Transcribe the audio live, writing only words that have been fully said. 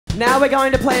Now we're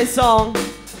going to play a song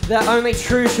that only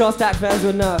true Short Stack fans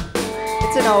would know.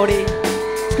 It's an oldie.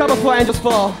 It's called Before Angels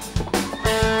Fall.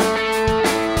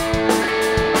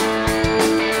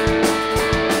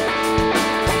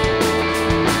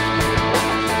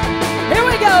 Here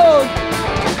we go!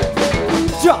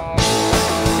 Drop!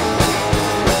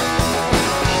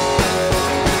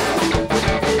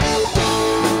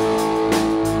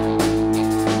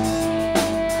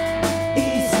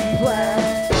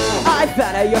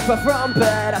 Better you're far from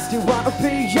bed, I still wanna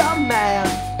be your man.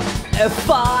 If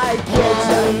I get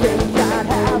you, think I'd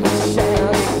have a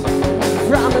chance.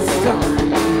 From the start,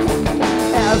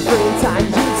 every time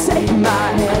you take my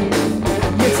hand,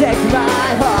 you take my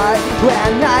heart.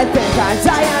 When I think I'm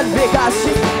dying because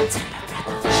you can't take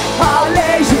a breath, I'll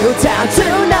lay you down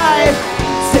tonight.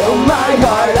 Steal my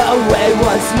heart away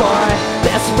once more.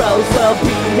 This rose will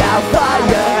be our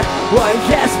fire. One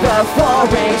kiss before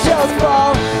angels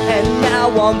fall. And now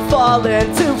I'm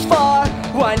falling too far.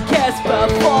 One kiss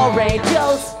before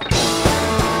angels.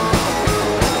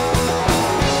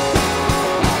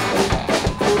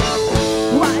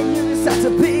 Why you decide to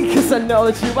be? Cause I know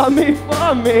that you want me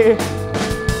for me.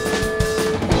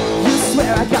 You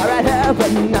swear I got right here,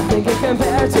 but nothing can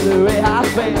compare to the way I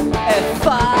feel. If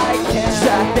I can't,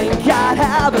 I think I'd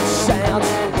have a chance.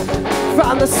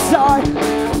 From the start,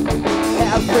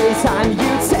 every time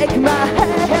you take my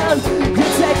hand, you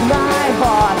take my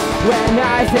heart. When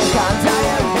I think I'm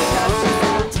dying because you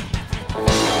can't take a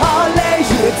breath, I'll lay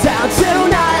you down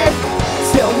tonight.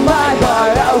 Steal my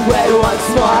heart away once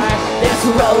more. This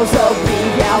rose will be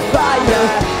our fire.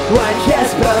 One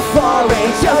kiss before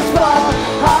angels fall.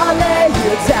 I'll lay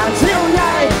you down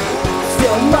tonight.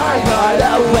 Steal my heart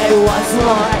away once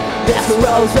more. This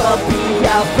rose will be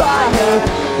our fire.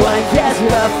 One kiss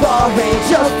before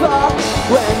angels fall.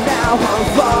 When now I'm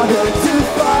falling too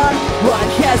far. One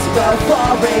kiss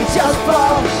before angels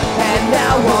fall. And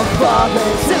now I'm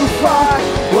falling too far.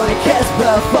 One kiss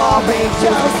before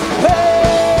angels fall.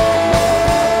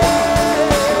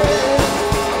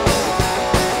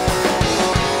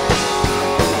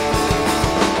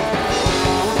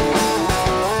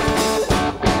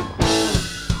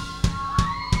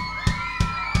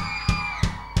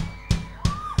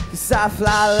 I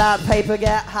fly like paper,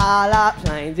 get high like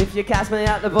planes. If you cast me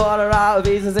at the border, I'll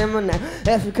visas in my name.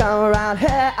 If you come around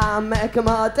here, I'll make them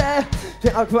all day.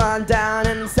 I'll run down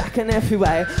in a second if you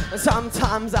wait. And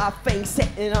sometimes I think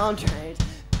sitting on trains,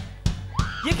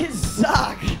 you can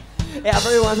suck.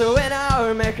 Everyone's a winner,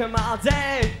 we make them all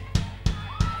day.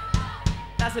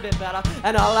 That's a bit better.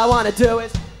 And all I wanna do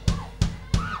is,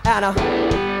 and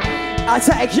I'll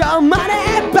take your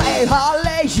money, babe. I'll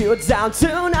lay you down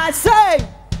tonight, say.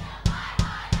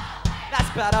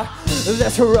 That's better.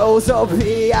 This rose will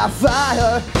be our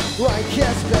fire. One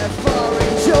kiss before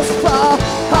angels fall.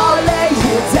 I'll lay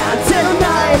you down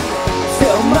tonight.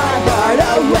 Steal my heart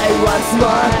away once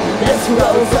more. This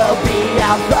rose will be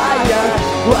our fire.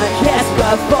 One kiss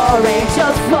before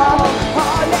angels fall.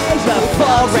 I'll lay you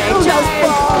before angels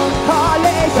fall. I'll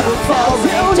lay you before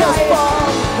angels fall.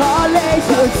 I'll lay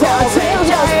you down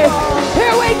tonight.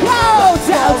 Here we go,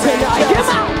 down tonight.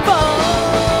 Come on, fall.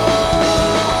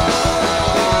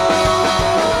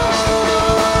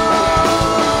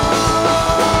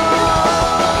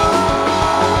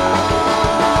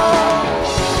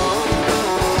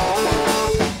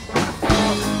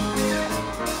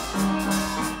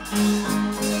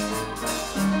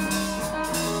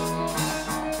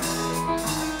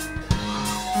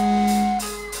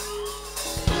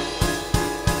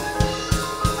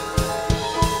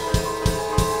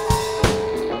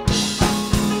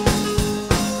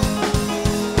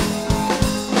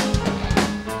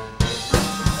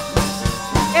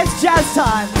 Jazz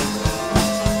time.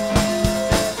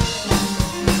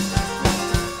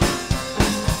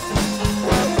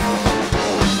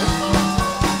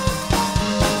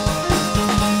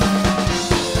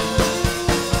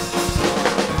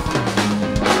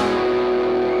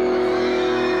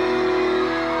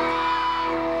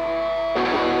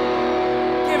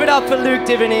 Give it up for Luke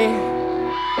Diviny.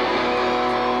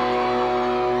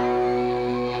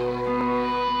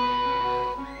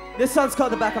 This song's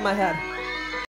called The Back of My Head.